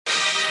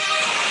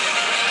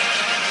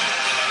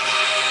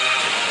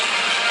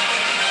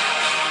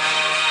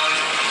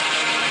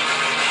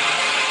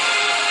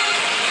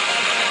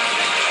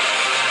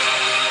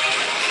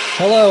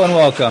Hello and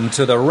welcome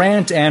to the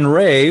Rant and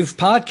Rave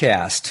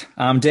podcast.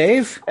 I'm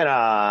Dave. And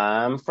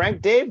I'm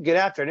Frank. Dave, good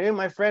afternoon,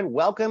 my friend.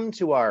 Welcome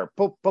to our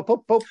Potpourri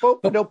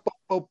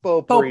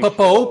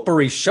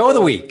show of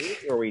the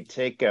week, where we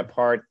take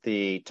apart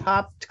the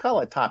top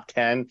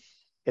 10.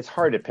 It's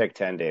hard to pick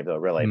 10, Dave, though,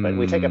 really. But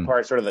we take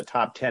apart sort of the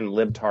top 10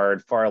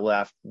 libtard, far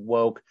left,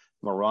 woke,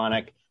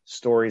 moronic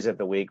stories of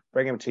the week,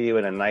 bring them to you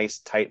in a nice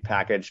tight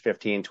package,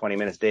 15, 20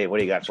 minutes. Dave, what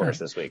do you got for us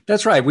this week?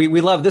 That's right.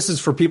 We love this is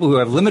for people who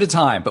have limited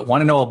time but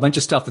want to know a bunch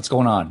of stuff that's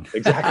going on.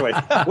 Exactly.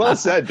 Well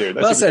said, dude.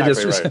 That's well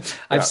exactly said. Right.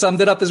 I've summed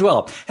it up as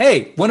well.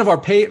 Hey, one of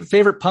our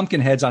favorite pumpkin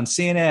heads on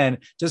CNN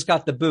just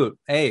got the boot.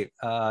 Hey,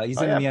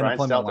 he's in the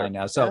unemployment line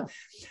now. So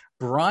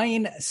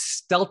Brian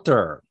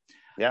Stelter.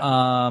 Yeah.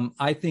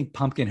 I think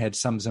Pumpkinhead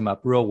sums him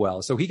up real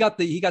well. So he got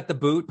the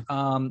boot.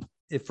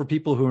 For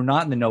people who are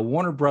not in the know,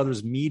 Warner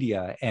Brothers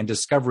Media and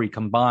Discovery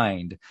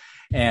combined,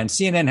 and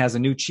CNN has a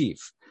new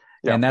chief.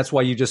 Yeah. And that's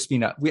why you just,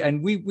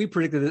 we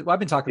predicted it. I've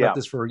been talking about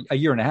this for a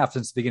year and a half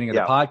since the beginning of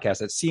the podcast,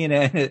 that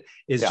CNN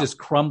is just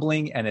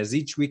crumbling. And as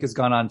each week has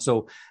gone on,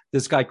 so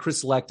this guy,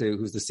 Chris Selecta,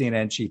 who's the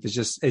CNN chief, it's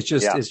just,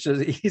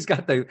 he's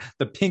got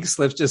the pink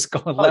slips just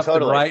going left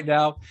and right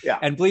now. Yeah.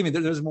 And believe me,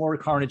 there's more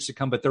carnage to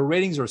come, but their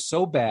ratings are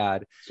so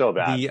bad. So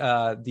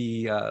bad.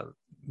 The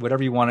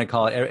whatever you want to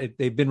call it,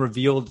 they've been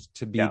revealed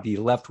to be the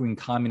left-wing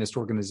communist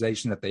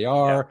organization that they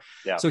are.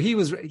 Yeah. So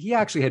he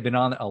actually had been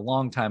on a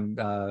long time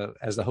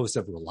as the host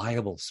of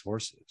Reliable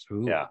Sources.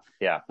 Ooh.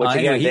 Yeah. Which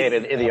again,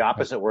 David, in the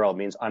opposite world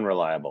means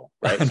unreliable,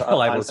 right? So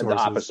unreliable sources.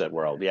 The opposite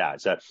world. Yeah.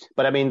 So,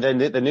 but I mean,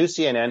 the new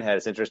CNN head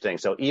is interesting.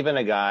 So even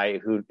a guy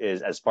who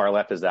is as far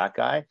left as that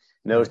guy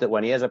knows that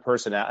when he has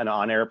an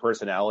on-air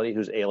personality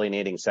who's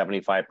alienating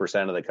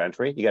 75% of the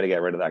country, you got to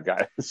get rid of that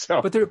guy.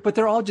 So, but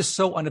they're all just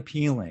so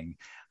unappealing.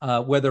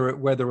 Whether it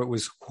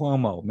was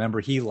Cuomo,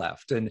 remember he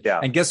left, and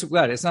guess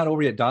what? It's not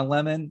over yet. Don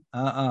Lemon,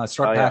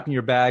 start packing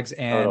your bags.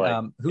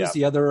 And who's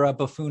the other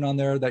buffoon on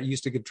there that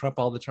used to give Trump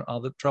all the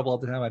trouble all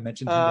the time? I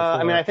mentioned him before.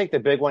 I mean, I think the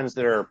big ones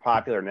that are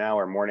popular now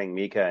are Morning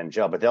Mika and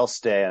Joe, but they'll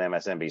stay on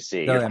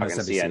MSNBC. You're talking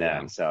CNN,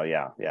 yeah. So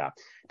yeah.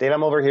 Dave,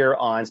 I'm over here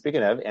on,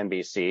 speaking of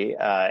NBC,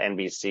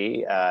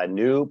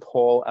 new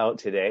poll out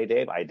today,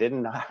 Dave.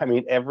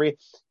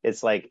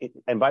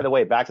 And by the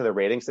way, back to the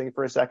ratings thing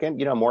for a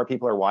second, more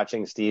people are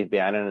watching Steve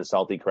Bannon and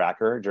Salty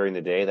Cracker during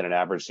the day than an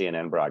average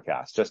CNN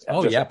broadcast. I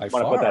want to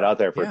put that out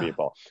there for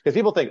people. Because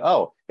people think,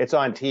 it's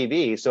on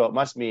TV, so it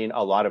must mean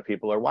a lot of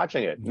people are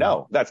watching it.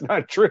 No, that's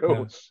not true.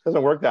 Yeah. It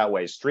doesn't work that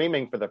way.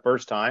 Streaming for the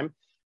first time,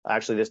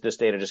 actually this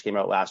data just came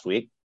out last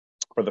week.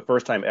 For the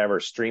first time ever,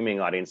 streaming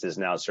audiences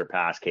now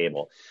surpass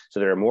cable. So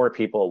there are more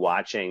people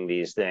watching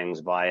these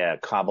things via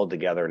cobbled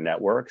together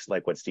networks,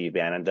 like what Steve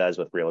Bannon does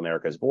with Real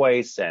America's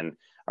Voice and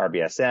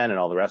RBSN and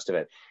all the rest of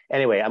it.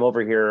 Anyway, I'm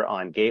over here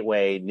on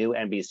Gateway, new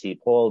NBC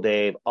poll,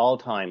 Dave,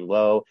 all-time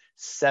low.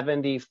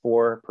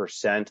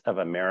 74% of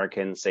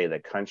Americans say the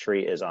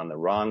country is on the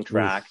wrong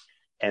track.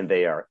 And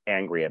they are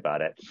angry about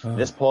it.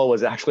 This poll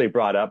was actually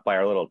brought up by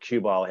our little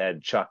cue ball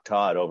head, Chuck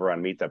Todd, over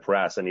on Meet the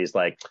Press. And he's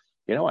like,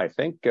 I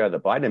think the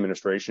Biden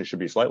administration should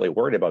be slightly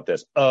worried about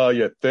this.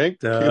 You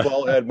think? Cue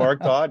ball head Mark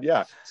Todd?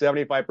 Yeah.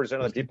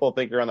 75% of the people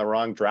think you're on the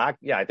wrong track.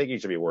 Yeah, I think you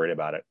should be worried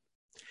about it.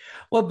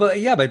 Well, but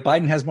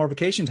Biden has more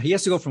vacations. He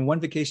has to go from one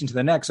vacation to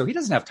the next, so he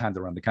doesn't have time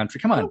to run the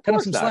country. Come on, cut him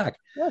some slack.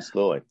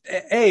 Absolutely.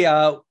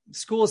 Hey,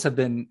 schools have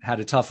had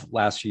a tough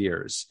last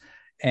years.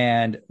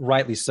 And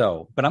rightly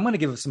so. But I'm going to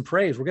give it some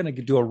praise. We're going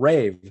to do a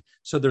rave.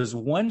 So there's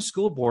one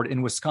school board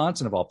in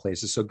Wisconsin, of all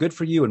places. So good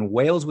for you. In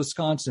Wales,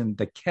 Wisconsin,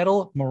 the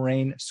Kettle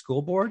Moraine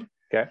School Board.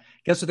 Okay.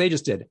 Guess what they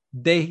just did?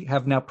 They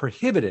have now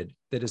prohibited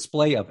the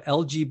display of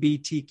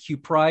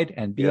LGBTQ pride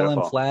and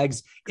BLM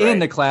flags in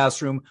the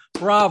classroom.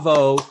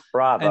 Bravo.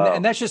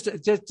 And that's just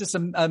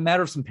a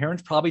matter of some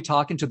parents probably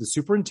talking to the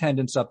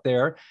superintendents up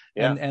there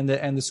and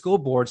the school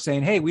board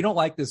saying, hey, we don't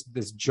like this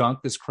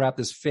junk, this crap,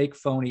 this fake,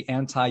 phony,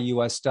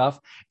 anti-US stuff.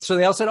 So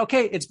they all said,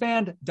 okay, it's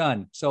banned,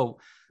 done. So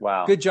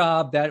wow. Good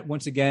job. That,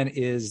 once again,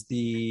 is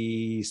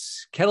the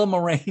Kettle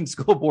Moraine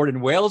School Board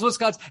in Wales,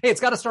 Wisconsin. Hey, it's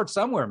got to start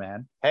somewhere,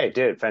 man. Hey,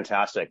 dude,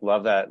 fantastic.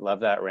 Love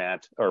that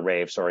rant or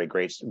rave. Sorry.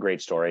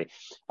 Great story.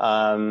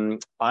 I'm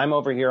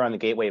over here on the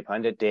Gateway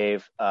Pundit,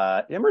 Dave.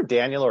 Remember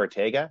Daniel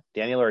Ortega?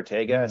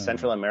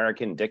 Central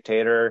American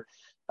dictator.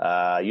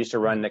 Used to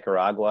run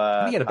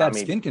Nicaragua. He had a bad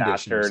skin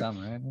condition or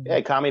something, right? Yeah,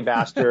 commie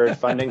bastard,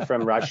 funding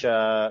from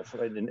Russia,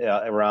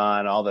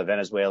 Iran, all the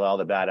Venezuela, all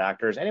the bad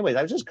actors. Anyways,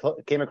 I just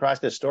came across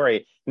this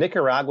story.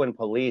 Nicaraguan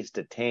police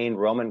detained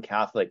Roman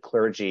Catholic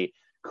clergy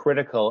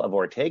critical of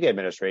Ortega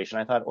administration.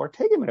 I thought,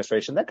 Ortega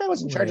administration? That guy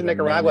was in charge of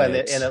Nicaragua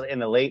in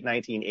the late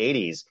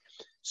 1980s.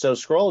 So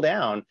scroll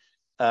down.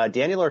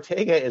 Daniel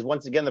Ortega is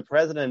once again the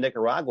president of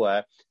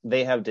Nicaragua.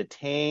 They have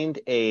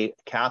detained a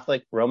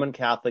Roman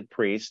Catholic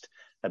priest,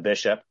 a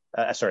bishop,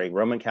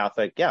 Roman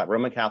Catholic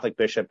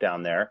bishop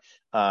down there.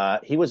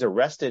 He was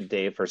arrested,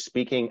 Dave, for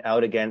speaking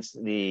out against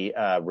the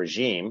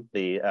regime,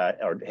 the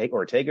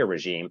Ortega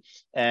regime,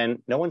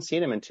 and no one's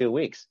seen him in 2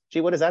 weeks.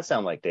 Gee, what does that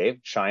sound like,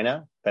 Dave?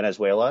 China,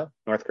 Venezuela,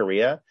 North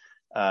Korea,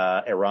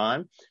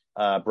 Iran.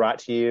 brought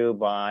to you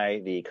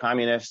by the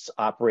communists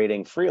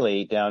operating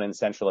freely down in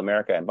Central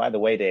America. And by the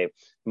way, Dave,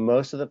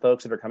 most of the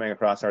folks that are coming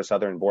across our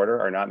southern border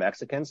are not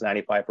Mexicans.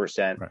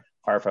 95%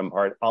 are from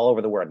all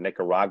over the world,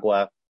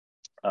 Nicaragua,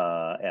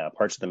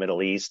 parts of the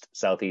Middle East,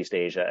 Southeast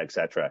Asia,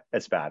 etc.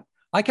 It's bad.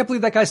 I can't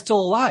believe that guy's still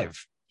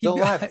alive. Still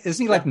alive.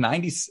 Isn't he like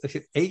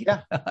 98?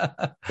 Yeah.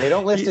 They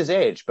don't list his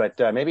age, but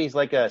maybe he's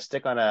like a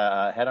stick on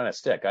a head on a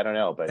stick. I don't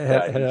know, but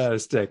head on a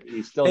stick.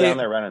 He's still down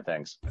there running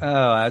things.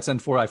 Oh, that's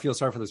unfortunate. I feel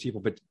sorry for those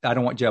people, but I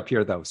don't want you up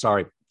here though.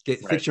 Sorry.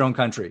 Fix your own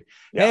country.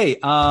 Yeah. Hey,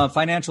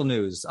 financial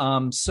news.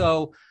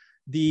 So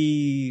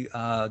the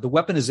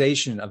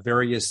weaponization of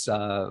various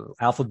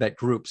alphabet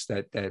groups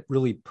that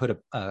really put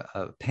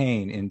a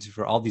pain into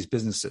for all these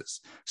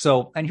businesses.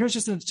 So, and here's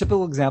just a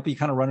typical example. You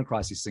kind of run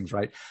across these things,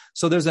 right?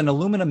 So there's an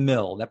aluminum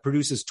mill that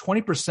produces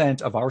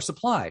 20% of our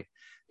supply.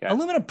 Okay.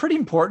 Aluminum, pretty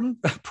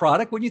important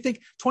product. When you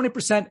think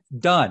 20%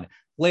 done,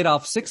 laid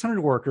off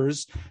 600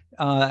 workers.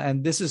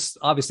 And this is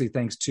obviously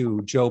thanks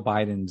to Joe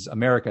Biden's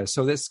America.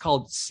 So this is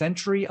called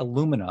Century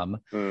Aluminum.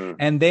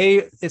 And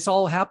it's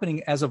all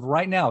happening as of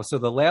right now. So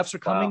the layoffs are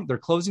coming. Wow. They're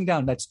closing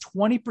down. That's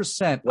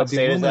 20% of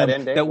the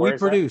aluminum that we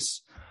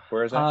produce.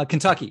 Where is that?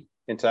 Kentucky.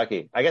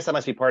 I guess that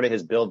must be part of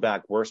his Build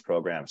Back Worse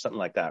program, something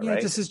like that, right?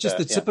 This is just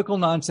the typical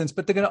nonsense.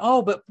 But they're going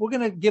to, but we're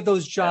going to give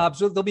those jobs.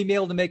 They'll be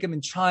able to make them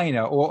in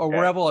China or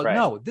wherever. Right.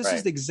 No, this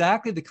is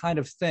exactly the kind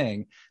of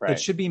thing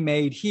that should be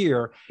made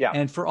here. Yeah.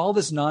 And for all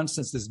this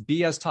nonsense, this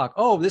BS talk,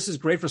 this is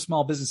great for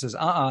small businesses.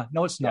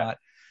 No, it's not.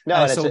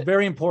 No, so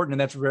very important,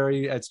 and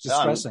it's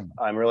distressing.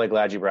 I'm really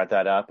glad you brought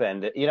that up.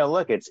 And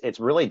look, it's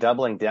really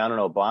doubling down on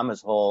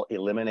Obama's whole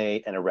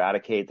eliminate and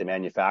eradicate the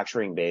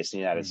manufacturing base in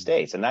the United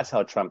States, and that's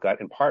how Trump got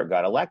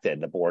elected,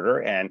 the border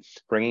and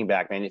bringing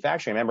back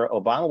manufacturing. Remember,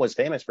 Obama was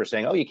famous for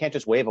saying, you can't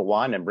just wave a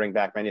wand and bring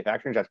back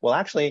manufacturing jobs. Well,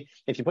 actually,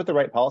 if you put the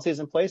right policies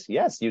in place,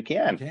 yes, you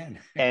can.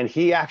 And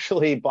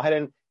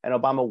Biden and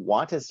Obama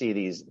want to see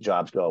these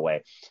jobs go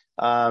away.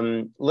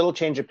 Little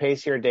change of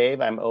pace here,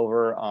 Dave. I'm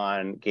over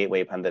on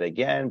Gateway Pundit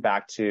again,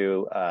 back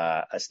to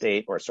a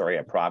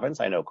province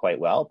I know quite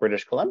well,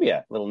 British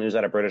Columbia. Little news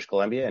out of British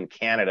Columbia in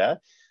Canada.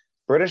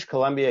 British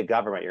Columbia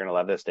government, you're going to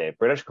love this, Dave.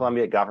 British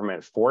Columbia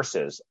government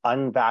forces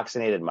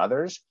unvaccinated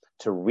mothers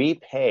to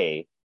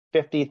repay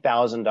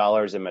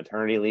 $50,000 in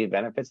maternity leave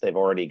benefits they've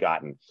already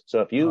gotten.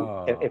 So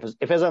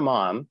if as a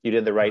mom, you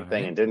did the right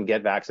thing and didn't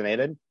get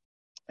vaccinated,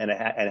 and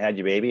had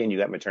your baby and you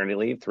got maternity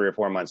leave 3 or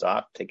 4 months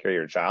off, take care of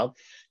your child,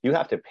 you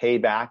have to pay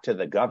back to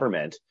the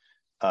government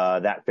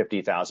that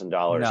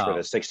 $50,000 for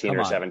the 16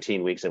 or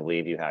 17 weeks of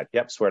leave you had.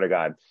 Yep, swear to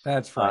God.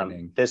 That's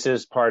frightening. This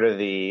is part of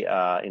the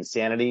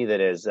insanity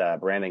that is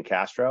Brandon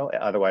Castro,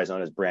 otherwise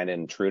known as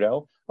Brandon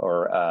Trudeau,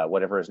 or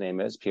whatever his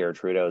name is, Pierre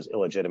Trudeau's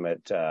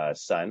illegitimate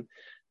son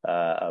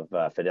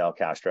of Fidel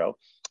Castro.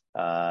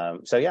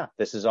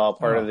 This is all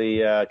part of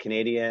the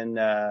Canadian,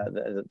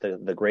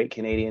 the great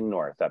Canadian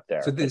North up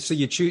there. So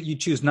you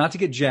choose not to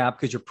get jabbed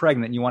because you're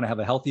pregnant and you want to have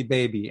a healthy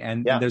baby,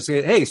 and they're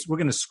saying, hey, we're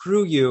going to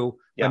screw you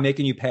by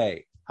making you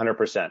pay.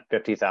 100%,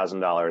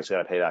 $50,000 got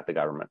to pay back the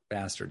government.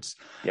 Bastards.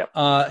 Yep.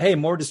 Hey,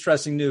 more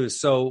distressing news.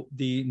 So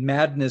the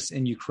madness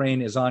in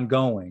Ukraine is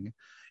ongoing.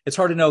 It's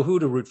hard to know who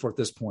to root for at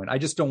this point. I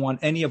just don't want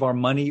any of our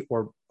money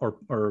or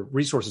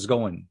resources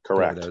going.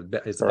 Correct.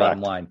 Is the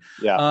bottom line.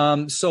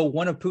 Yeah. So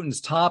one of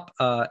Putin's top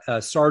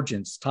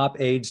sergeants,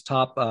 top aides,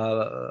 top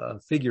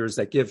figures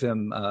that give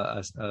him,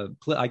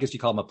 I guess you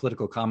call him a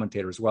political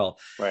commentator as well.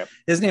 Right.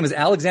 His name is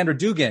Alexander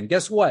Dugin.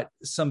 Guess what?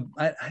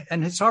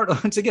 And it's hard.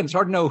 Once again, it's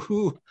hard to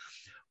know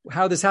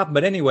how this happened.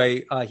 But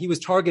anyway, he was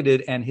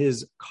targeted, and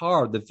his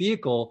car, the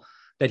vehicle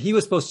that he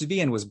was supposed to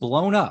be in, was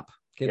blown up.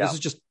 Okay. This is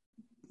just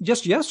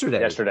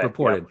yesterday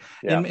reported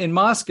in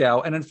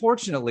Moscow. And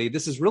unfortunately,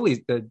 this is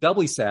really the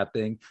doubly sad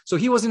thing. So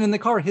he wasn't in the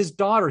car. His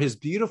daughter, his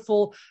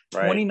beautiful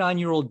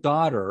 29-year-old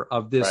daughter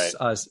of this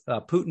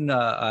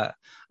Putin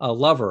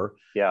lover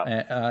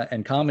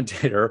and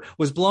commentator,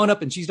 was blown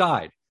up, and she's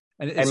died.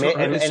 And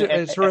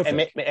it's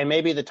horrific. And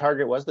maybe the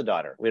target was the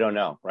daughter. We don't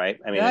know, right?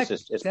 I mean,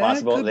 it's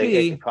possible.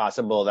 It's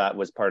possible that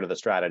was part of the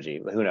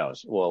strategy. Who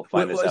knows? We'll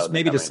find this out.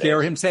 Maybe to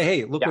scare him, say,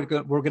 "Hey, look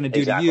what we're going to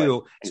do to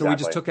you." So we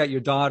just took out your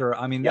daughter.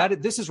 I mean,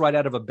 this is right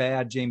out of a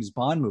bad James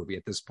Bond movie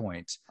at this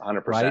point.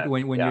 100%. Right?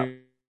 When you,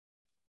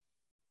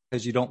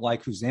 because you don't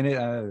like who's in it.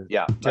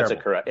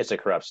 It's a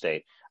corrupt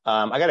state.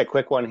 I got a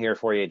quick one here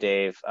for you,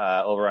 Dave,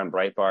 over on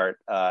Breitbart.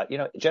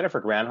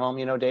 Jennifer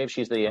Granholm, Dave,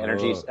 she's the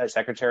energy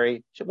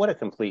secretary. What a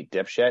complete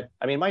dipshit.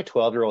 I mean, my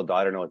 12-year-old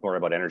daughter knows more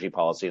about energy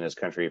policy in this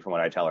country from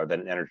what I tell her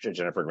than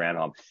Jennifer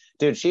Granholm.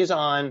 Dude, she's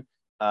on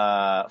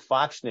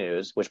Fox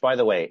News, which, by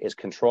the way, is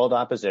controlled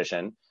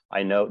opposition.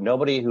 I know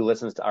nobody who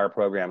listens to our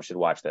program should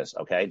watch this,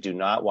 okay? Do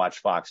not watch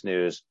Fox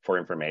News for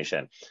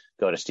information.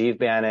 Go to Steve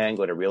Bannon,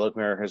 go to Real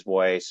America's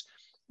Voice,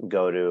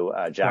 go to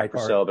Jack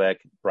Posobiec.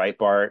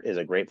 Breitbart is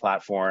a great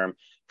platform.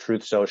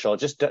 Truth Social.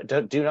 Just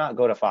do not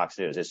go to Fox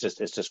News. It's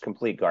just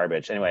complete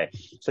garbage. Anyway,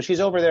 so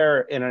she's over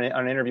there in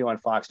an interview on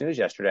Fox News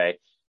yesterday.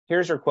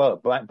 Here's her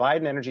quote: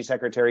 Biden energy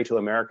secretary to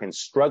Americans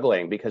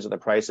struggling because of the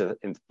price of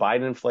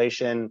Biden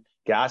inflation,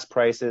 gas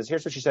prices.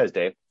 Here's what she says,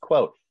 Dave.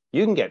 Quote: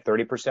 you can get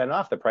 30%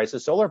 off the price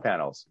of solar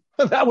panels.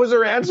 That was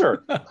her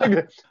answer.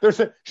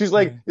 She's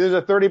like, there's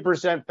a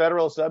 30%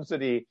 federal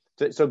subsidy.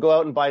 So go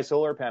out and buy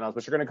solar panels,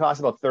 which are going to cost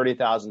about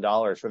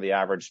 $30,000 for the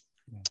average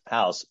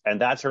house. And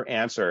that's her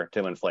answer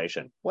to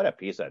inflation. What a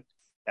piece of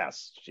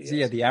S she is. So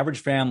yeah, the average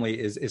family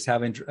is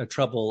having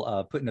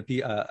trouble putting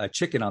a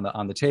chicken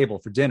on the table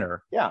for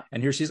dinner. Yeah,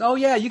 and here she's, oh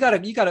yeah, you got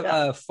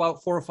a 4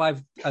 or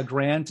 5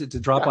 grand to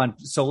drop on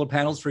solar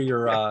panels for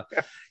your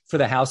for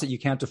the house that you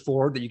can't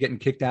afford, that you're getting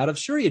kicked out of.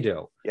 Sure you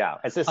do. Yeah,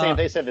 it's the same.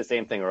 They said the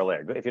same thing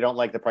earlier. If you don't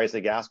like the price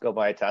of gas, go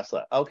buy a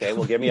Tesla. Okay,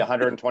 well, give me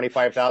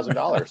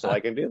 $125,000 so I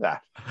can do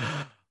that.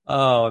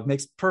 Oh, it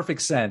makes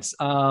perfect sense.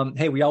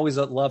 Hey, we always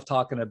love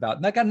talking about,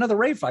 and I got another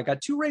rave. I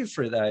got 2 raves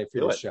for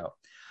this show.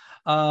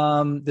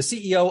 The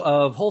CEO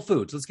of Whole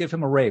Foods. Let's give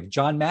him a rave.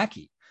 John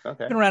Mackey.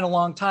 Okay. Been around a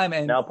long time,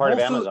 and now part of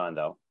Amazon,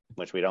 though,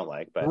 which we don't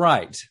like. But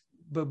right,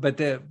 but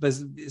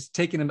it's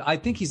taken him. I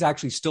think he's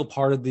actually still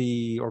part of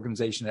the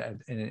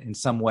organization in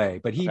some way.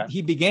 But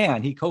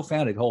he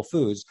co-founded Whole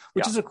Foods,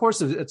 which is, of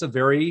course, it's a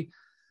very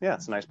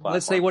it's a nice platform.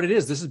 Let's say what it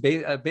is. This is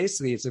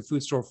basically it's a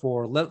food store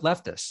for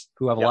leftists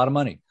who have a lot of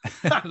money.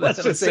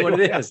 let's say what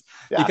it is,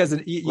 because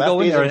you go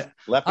in there.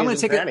 I'm going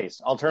to take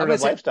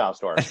alternative lifestyle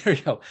stores. There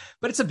you go.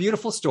 But it's a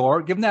beautiful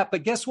store. Give him that.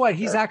 But guess what?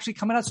 He's actually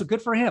coming out. So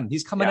good for him.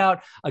 He's coming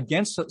out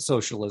against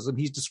socialism.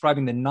 He's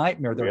describing the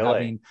nightmare they're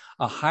having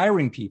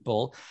hiring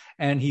people,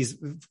 and he's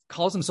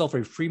calls himself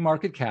a free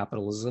market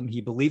capitalism.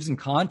 He believes in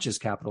conscious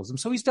capitalism.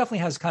 So he definitely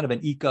has kind of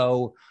an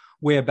eco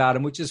way about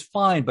him, which is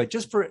fine. But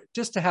just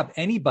to have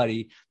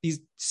anybody,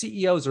 these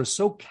CEOs are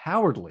so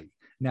cowardly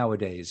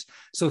nowadays.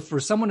 So for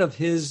someone of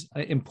his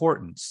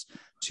importance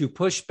to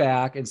push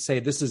back and say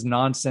this is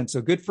nonsense,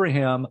 so good for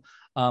him.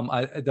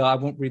 I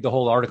won't read the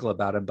whole article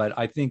about him, but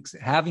I think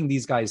having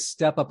these guys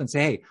step up and say,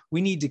 hey,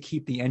 we need to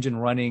keep the engine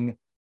running,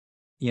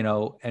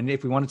 and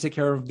if we want to take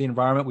care of the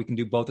environment, we can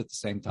do both at the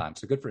same time.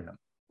 So good for him.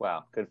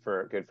 Wow, good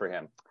for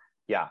him.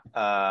 Yeah,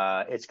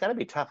 it's got to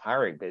be tough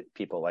hiring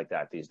people like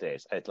that these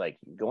days. It's like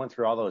going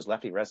through all those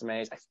lefty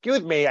resumes.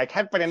 Excuse me, I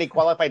can't find any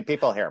qualified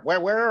people here.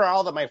 Where are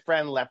all my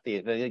friend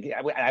lefties?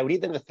 I would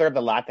need them to serve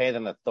the latte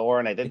than the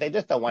Thor, and they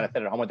just don't want to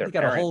sit at home with their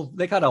parents.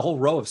 They got a whole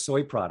row of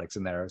soy products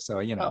in there,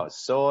 so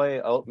soy,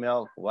 oat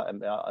milk,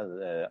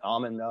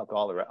 almond milk,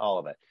 all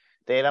of it.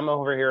 Dave, I'm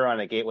over here on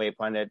a Gateway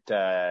Pundit,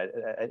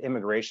 an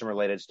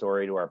immigration-related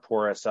story to our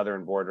porous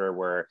southern border,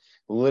 where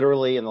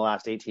literally in the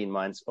last 18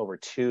 months, over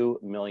 2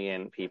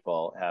 million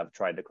people have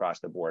tried to cross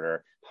the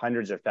border.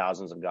 Hundreds of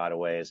thousands have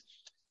gotaways.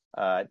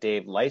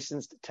 Dave,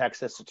 licensed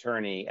Texas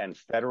attorney and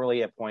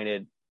federally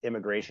appointed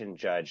immigration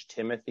judge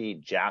Timothy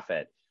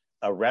Jaffet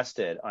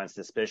arrested on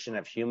suspicion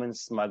of human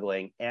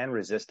smuggling and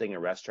resisting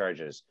arrest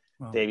charges.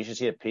 Wow. Dave, you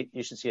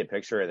should see a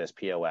picture of this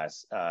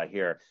POS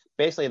here.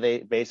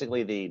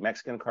 Basically, the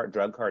Mexican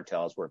drug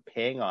cartels were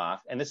paying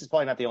off, and this is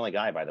probably not the only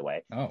guy, by the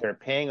way. Oh. They're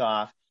paying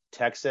off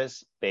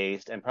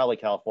Texas-based and probably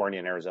California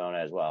and Arizona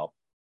as well,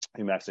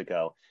 New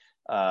Mexico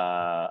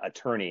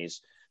attorneys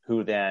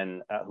who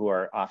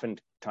are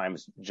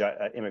oftentimes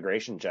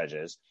immigration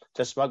judges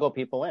to smuggle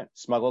people in,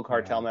 smuggle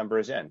cartel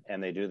members in,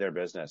 and they do their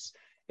business.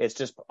 It's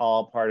just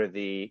all part of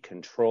the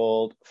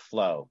controlled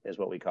flow, is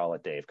what we call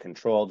it, Dave.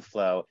 Controlled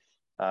flow.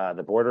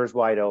 The border is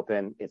wide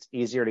open. It's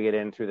easier to get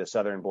in through the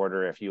southern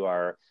border if you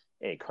are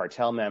a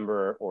cartel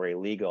member or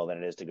illegal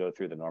than it is to go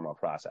through the normal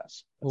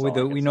process.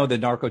 We know the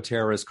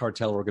narco-terrorist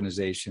cartel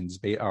organizations,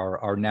 they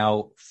are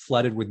now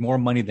flooded with more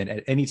money than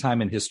at any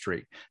time in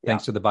history,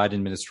 thanks to the Biden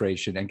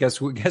administration. And guess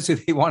who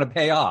they want to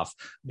pay off?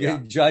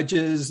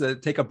 Judges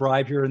take a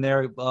bribe here and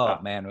there.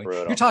 Man,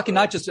 brutal, you're talking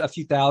not just a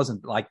few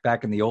thousand like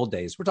back in the old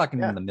days. We're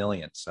talking in the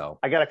millions. So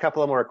I got a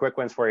couple of more quick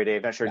ones for you,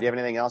 Dave. Not sure. Do you have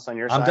anything else on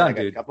your side? I'm done,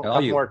 dude. A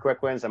couple more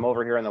quick ones. I'm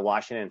over here in the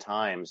Washington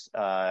Times.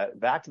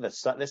 Back to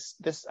this.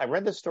 I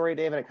read this story,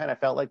 Dave, and it kind of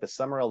felt like the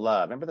Summer of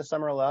Love. Remember the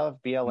Summer of Love,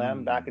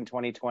 BLM, back in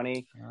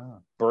 2020,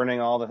 burning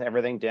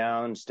everything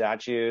down,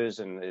 statues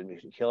and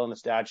killing the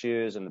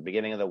statues, and the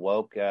beginning of the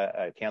woke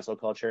cancel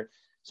culture.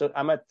 So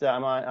I'm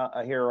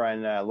on here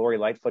on Lori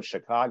Lightfoot,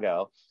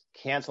 Chicago.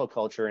 Cancel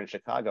culture in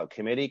Chicago.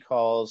 Committee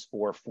calls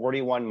for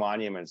 41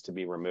 monuments to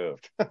be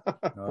removed.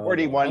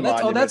 41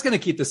 monuments. That's going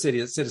to keep the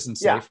citizens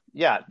safe.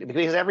 Yeah,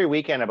 because every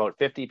weekend about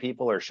 50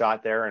 people are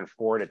shot there and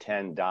 4 to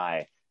 10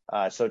 die.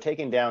 So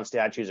taking down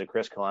statues of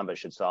Chris Columbus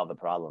should solve the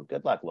problem.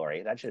 Good luck,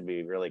 Lori. That should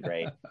be really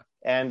great.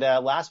 And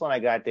last one I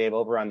got, Dave,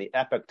 over on the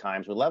Epoch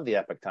Times. We love the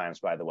Epoch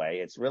Times, by the way.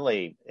 It's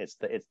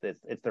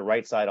the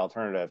right side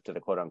alternative to the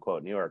quote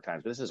unquote New York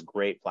Times. But this is a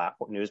great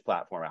news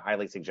platform. I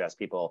highly suggest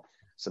people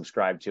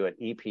subscribe to it.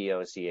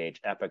 EPOCH,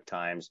 Epoch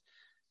Times.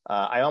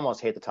 I almost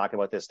hate to talk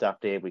about this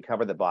stuff, Dave. We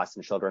covered the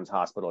Boston Children's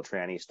Hospital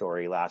tranny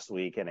story last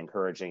week and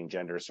encouraging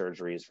gender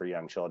surgeries for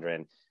young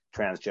children,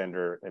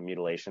 transgender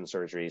mutilation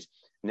surgeries.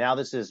 Now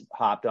this is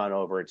hopped on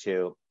over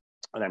to,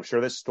 and I'm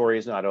sure this story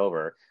is not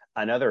over,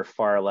 another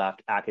far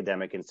left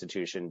academic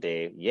institution,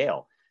 Dave,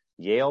 Yale.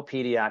 Yale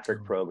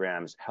Pediatric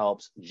Programs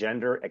helps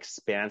gender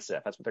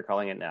expansive, that's what they're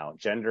calling it now,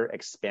 gender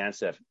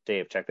expansive,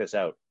 Dave, check this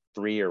out,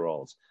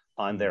 3-year-olds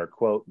on their,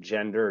 quote,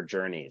 gender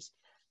journeys.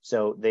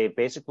 So they've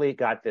basically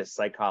got this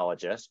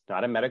psychologist,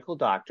 not a medical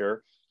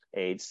doctor,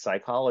 a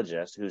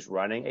psychologist who's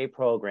running a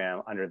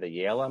program under the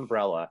Yale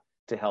umbrella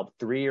to help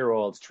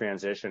 3-year-olds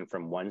transition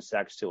from one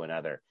sex to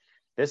another.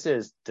 This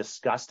is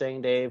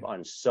disgusting, Dave,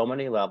 on so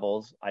many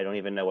levels. I don't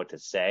even know what to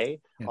say.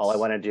 All I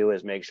want to do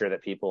is make sure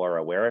that people are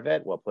aware of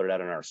it. We'll put it out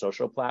on our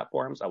social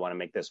platforms. I want to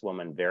make this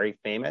woman very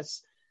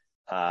famous.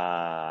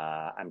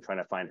 I'm trying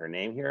to find her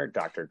name here.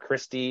 Dr.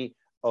 Christy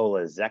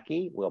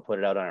Olazeki. We'll put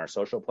it out on our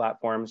social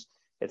platforms.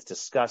 It's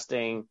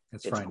disgusting.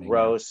 It's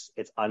gross.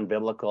 Yeah. It's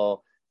unbiblical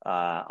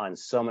on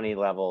so many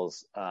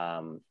levels.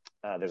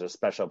 There's a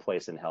special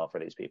place in hell for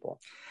these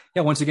people.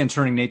 Yeah, once again,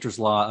 turning nature's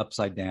law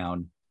upside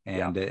down.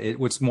 And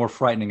what's more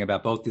frightening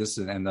about both this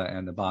and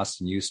the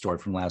Boston U story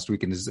from last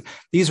weekend is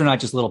these are not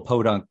just little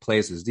podunk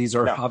places. These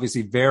are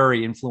obviously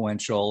very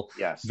influential,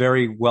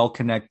 very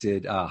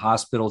well-connected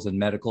hospitals and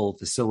medical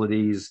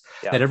facilities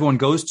that everyone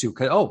goes to.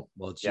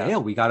 It's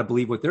Yale. We got to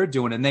believe what they're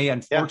doing. And they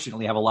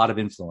unfortunately have a lot of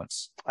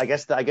influence. I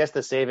guess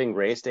the saving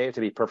grace, Dave, to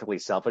be perfectly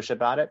selfish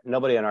about it,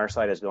 nobody on our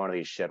side is going to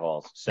these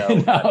shitholes.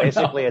 So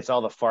basically it's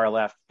all the far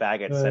left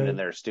faggots sending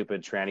their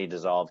stupid tranny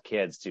dissolved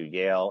kids to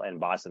Yale and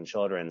Boston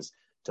Children's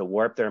to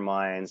warp their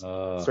minds,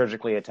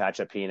 surgically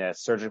attach a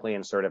penis, surgically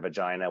insert a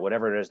vagina,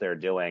 whatever it is they're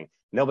doing.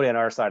 Nobody on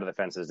our side of the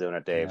fence is doing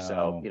it, Dave.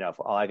 No. So,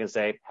 all I can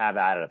say, have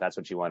at it if that's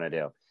what you want to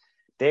do.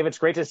 Dave, it's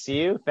great to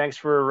see you. Thanks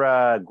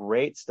for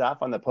great stuff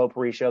on the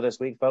Potpourri Show this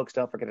week, folks.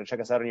 Don't forget to check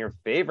us out on your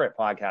favorite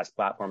podcast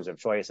platforms of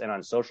choice and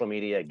on social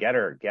media,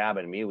 Getter, Gab,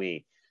 and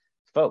MeWe.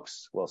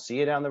 Folks, we'll see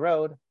you down the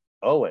road,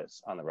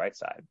 always on the right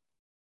side.